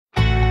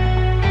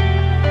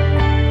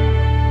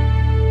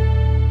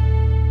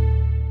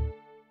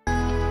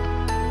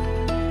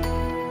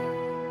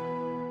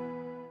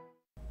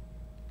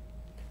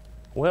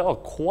Well,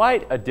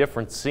 quite a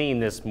different scene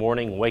this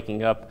morning,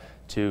 waking up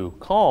to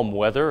calm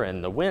weather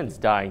and the winds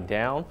dying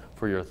down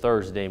for your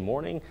Thursday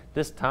morning.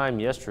 This time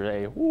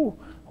yesterday, whew,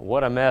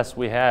 what a mess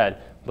we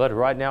had. But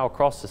right now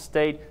across the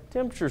state,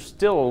 temperature's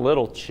still a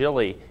little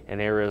chilly in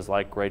areas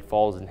like Great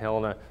Falls and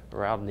Helena,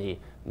 around the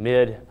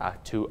mid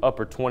to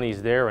upper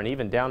 20s there, and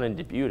even down in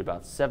Dubuque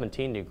about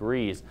 17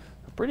 degrees.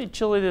 Pretty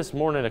chilly this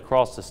morning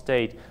across the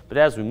state, but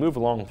as we move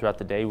along throughout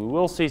the day, we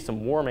will see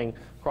some warming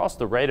across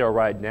the radar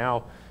right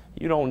now.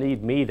 You don't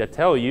need me to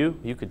tell you.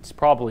 You could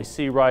probably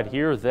see right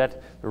here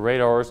that the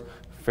radar is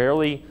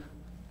fairly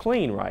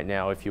clean right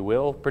now, if you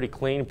will. Pretty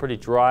clean, pretty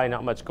dry,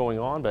 not much going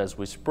on. But as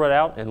we spread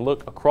out and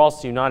look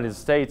across the United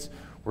States,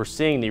 we're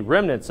seeing the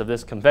remnants of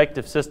this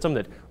convective system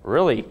that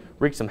really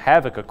wreaked some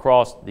havoc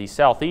across the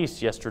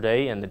southeast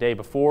yesterday and the day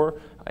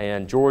before.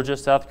 And Georgia,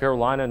 South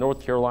Carolina,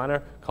 North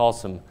Carolina caused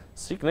some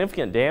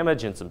significant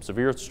damage and some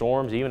severe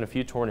storms. Even a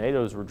few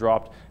tornadoes were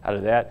dropped out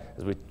of that.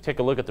 As we take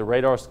a look at the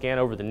radar scan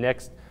over the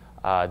next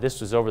this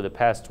was over the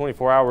past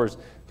 24 hours.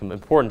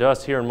 Important to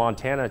us here in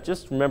Montana.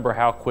 Just remember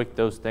how quick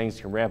those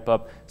things can ramp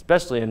up,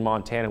 especially in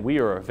Montana. We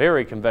are a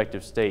very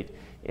convective state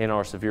in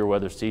our severe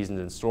weather seasons,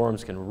 and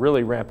storms can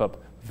really ramp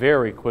up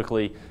very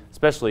quickly,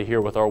 especially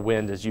here with our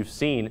wind, as you've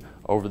seen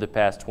over the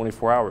past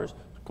 24 hours.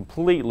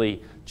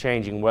 Completely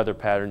changing weather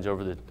patterns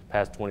over the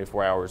past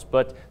 24 hours.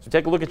 But as we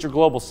take a look at your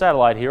global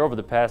satellite here over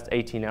the past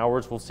 18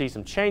 hours, we'll see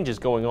some changes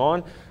going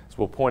on. As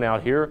we'll point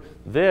out here,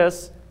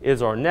 this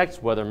is our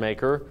next weather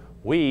maker.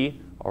 We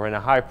are in a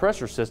high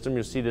pressure system.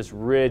 You'll see this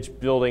ridge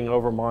building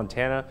over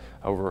Montana,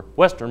 over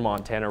western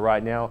Montana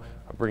right now,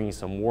 bringing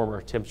some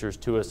warmer temperatures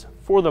to us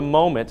for the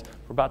moment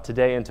for about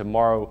today and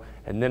tomorrow.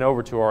 And then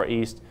over to our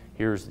east,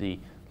 here's the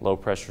low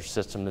pressure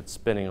system that's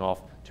spinning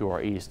off to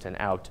our east and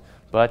out.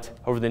 But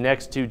over the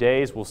next 2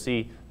 days, we'll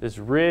see this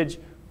ridge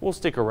will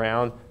stick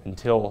around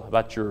until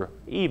about your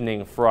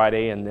evening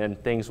Friday, and then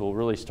things will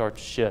really start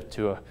to shift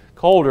to a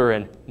colder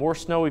and more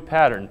snowy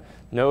pattern.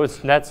 No,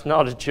 that's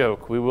not a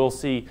joke. We will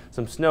see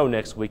some snow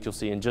next week, you'll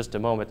see in just a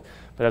moment.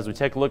 But as we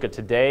take a look at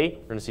today,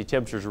 we're going to see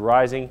temperatures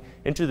rising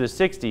into the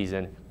 60s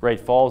in Great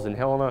Falls and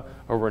Helena,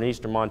 over in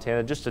eastern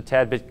Montana. Just a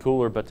tad bit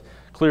cooler, but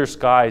clear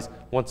skies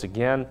once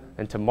again.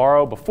 And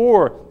tomorrow,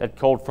 before that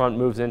cold front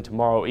moves in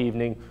tomorrow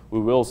evening, we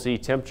will see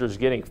temperatures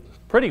getting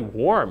pretty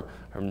warm,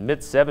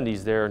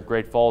 mid-70s there in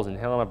Great Falls and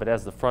Helena. But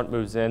as the front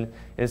moves in,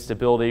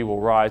 instability will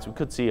rise. We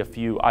could see a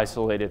few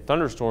isolated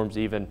thunderstorms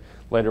even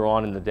later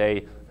on in the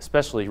day,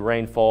 especially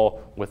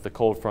rainfall with the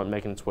cold front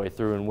making its way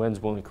through, and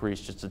winds will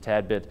increase just a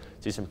tad bit.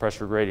 See some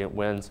pressure gradient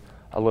winds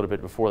a little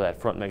bit before that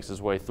front makes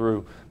its way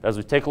through. But as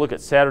we take a look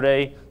at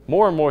Saturday,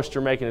 more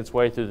moisture making its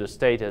way through the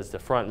state as the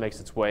front makes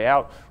its way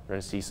out. We're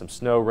going to see some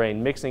snow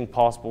rain mixing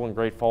possible in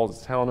Great Falls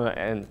and Helena,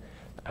 and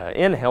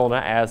in Helena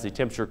as the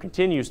temperature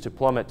continues to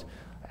plummet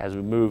as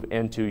we move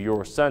into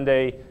your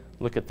Sunday.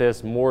 Look at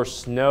this, more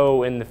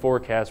snow in the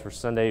forecast for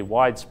Sunday,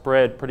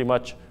 widespread pretty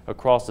much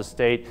across the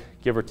state,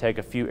 give or take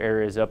a few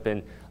areas up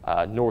in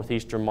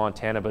northeastern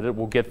Montana, but it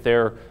will get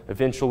there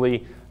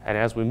eventually. And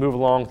as we move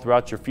along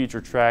throughout your future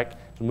track,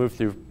 we move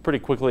through pretty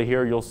quickly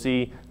here, you'll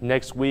see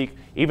next week,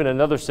 even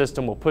another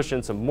system will push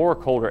in some more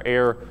colder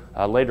air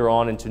later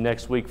on into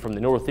next week from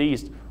the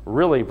northeast,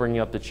 really bringing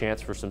up the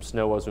chance for some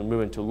snow as we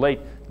move into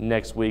late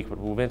next week, but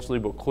we'll eventually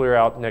clear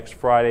out next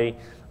Friday.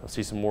 We'll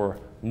see some more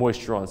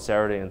moisture on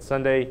Saturday and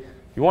Sunday.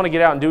 If you want to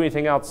get out and do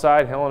anything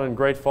outside, Helena and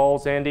Great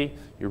Falls, Andy,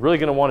 you're really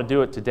going to want to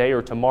do it today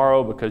or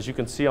tomorrow, because you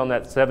can see on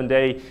that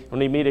 7-day, you don't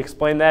need me to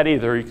explain that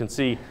either, you can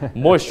see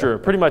moisture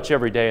pretty much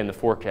every day in the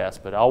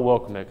forecast, but I'll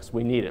welcome it because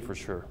we need it for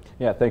sure.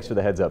 Yeah, thanks for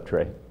the heads up,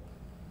 Trey.